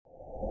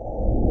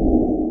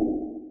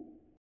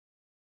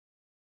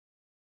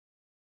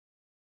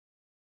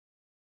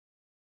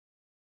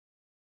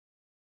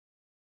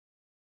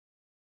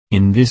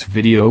In this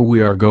video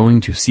we are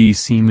going to see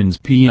Siemens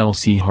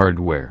PLC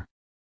hardware.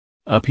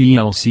 A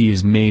PLC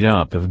is made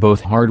up of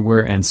both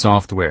hardware and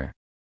software.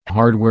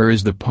 Hardware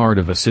is the part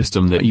of a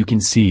system that you can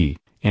see,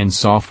 and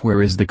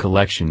software is the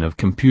collection of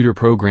computer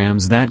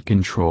programs that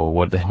control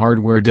what the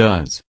hardware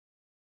does.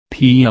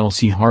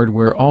 PLC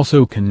hardware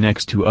also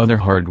connects to other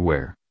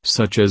hardware,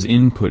 such as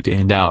input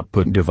and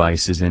output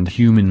devices and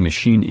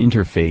human-machine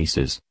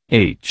interfaces,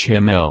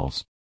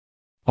 HMl'S.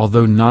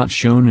 Although not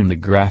shown in the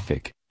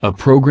graphic, a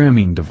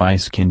programming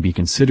device can be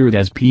considered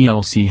as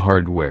PLC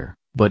hardware,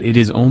 but it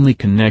is only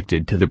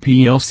connected to the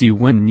PLC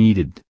when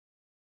needed.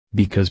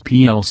 Because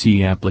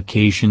PLC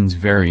applications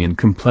vary in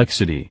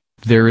complexity,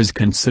 there is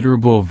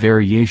considerable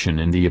variation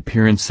in the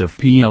appearance of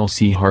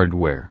PLC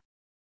hardware.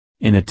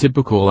 In a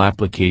typical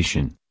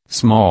application,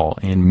 small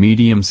and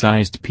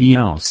medium-sized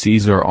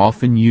PLCs are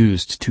often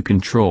used to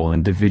control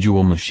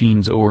individual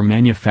machines or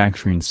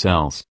manufacturing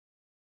cells.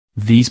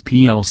 These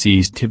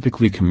PLCs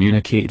typically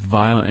communicate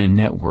via a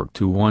network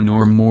to one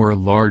or more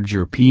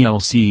larger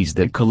PLCs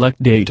that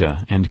collect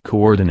data and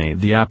coordinate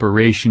the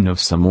operation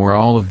of some or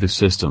all of the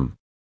system.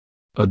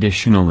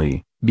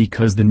 Additionally,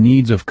 because the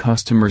needs of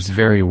customers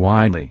vary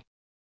widely,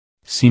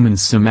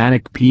 Siemens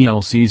SIMATIC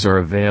PLCs are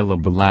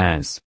available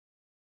as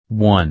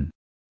 1.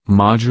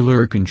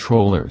 Modular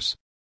controllers,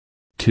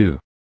 2.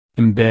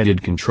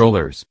 Embedded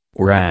controllers,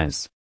 or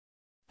as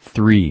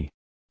 3.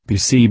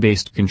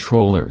 PC-based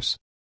controllers.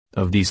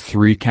 Of these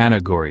three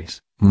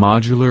categories,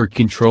 modular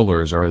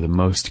controllers are the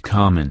most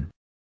common.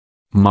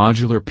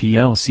 Modular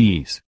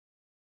PLCs.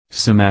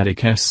 SIMATIC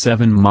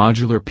S7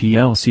 modular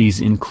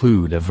PLCs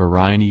include a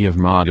variety of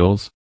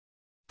models.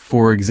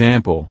 For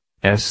example,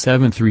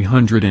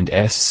 S7300 and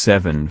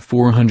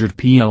S7400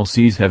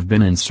 PLCs have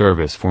been in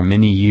service for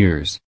many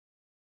years.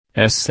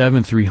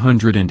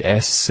 S7300 and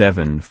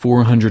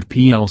S7400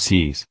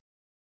 PLCs.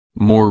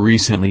 More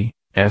recently,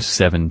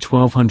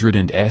 S71200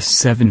 and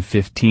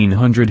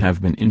S71500 have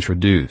been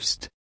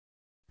introduced.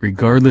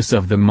 Regardless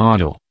of the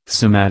model,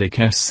 SIMATIC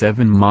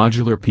S7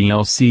 modular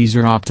PLCs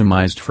are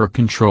optimized for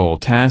control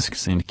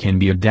tasks and can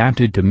be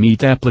adapted to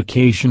meet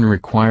application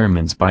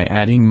requirements by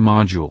adding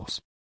modules.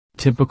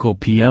 Typical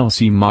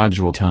PLC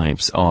module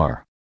types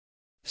are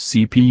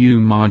CPU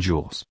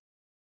modules,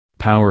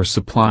 power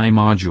supply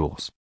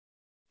modules,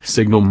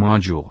 signal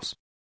modules,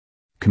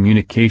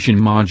 communication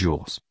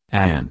modules,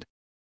 and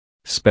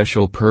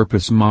special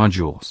purpose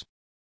modules.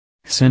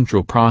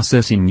 Central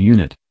Processing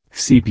Unit,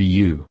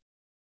 CPU.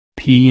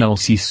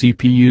 PLC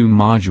CPU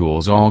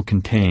modules all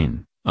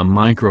contain a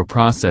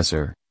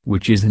microprocessor,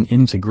 which is an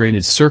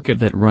integrated circuit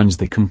that runs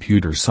the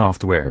computer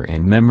software,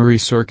 and memory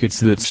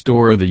circuits that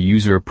store the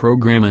user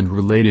program and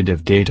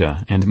related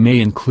data, and may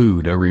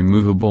include a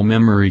removable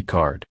memory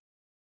card.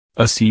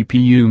 A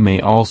CPU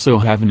may also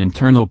have an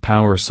internal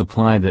power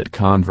supply that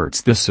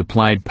converts the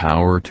supplied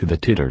power to the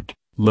titered,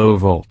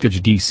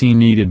 low-voltage DC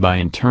needed by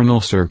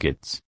internal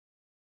circuits.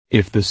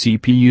 If the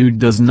CPU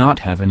does not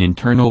have an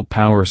internal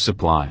power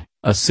supply,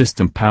 a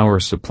system power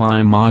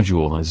supply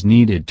module is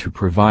needed to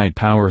provide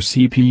power.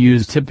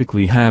 CPUs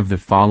typically have the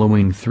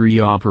following three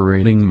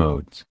operating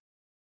modes.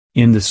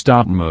 In the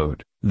stop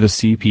mode, the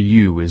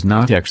CPU is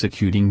not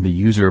executing the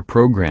user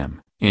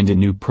program, and a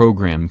new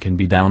program can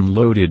be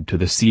downloaded to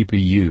the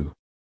CPU.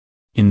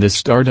 In the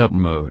startup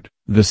mode,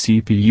 the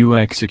CPU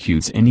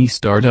executes any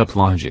startup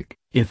logic,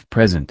 if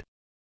present.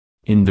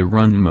 In the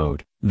run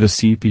mode, the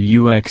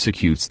CPU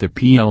executes the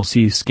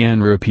PLC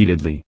scan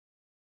repeatedly.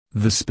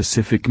 The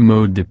specific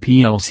mode the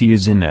PLC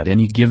is in at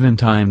any given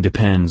time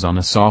depends on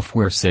a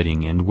software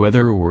setting and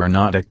whether or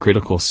not a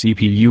critical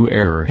CPU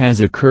error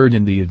has occurred.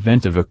 In the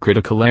event of a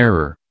critical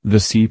error, the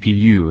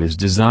CPU is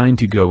designed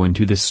to go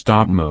into the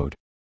stop mode.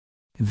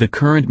 The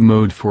current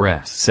mode for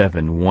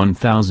S7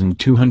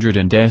 1200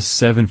 and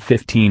S7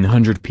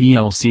 1500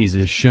 PLCs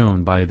is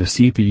shown by the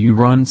CPU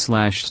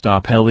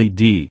run/stop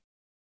LED.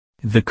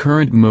 The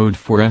current mode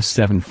for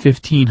S7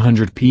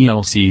 1500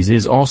 PLCs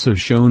is also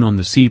shown on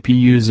the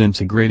CPU's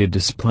integrated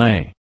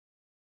display.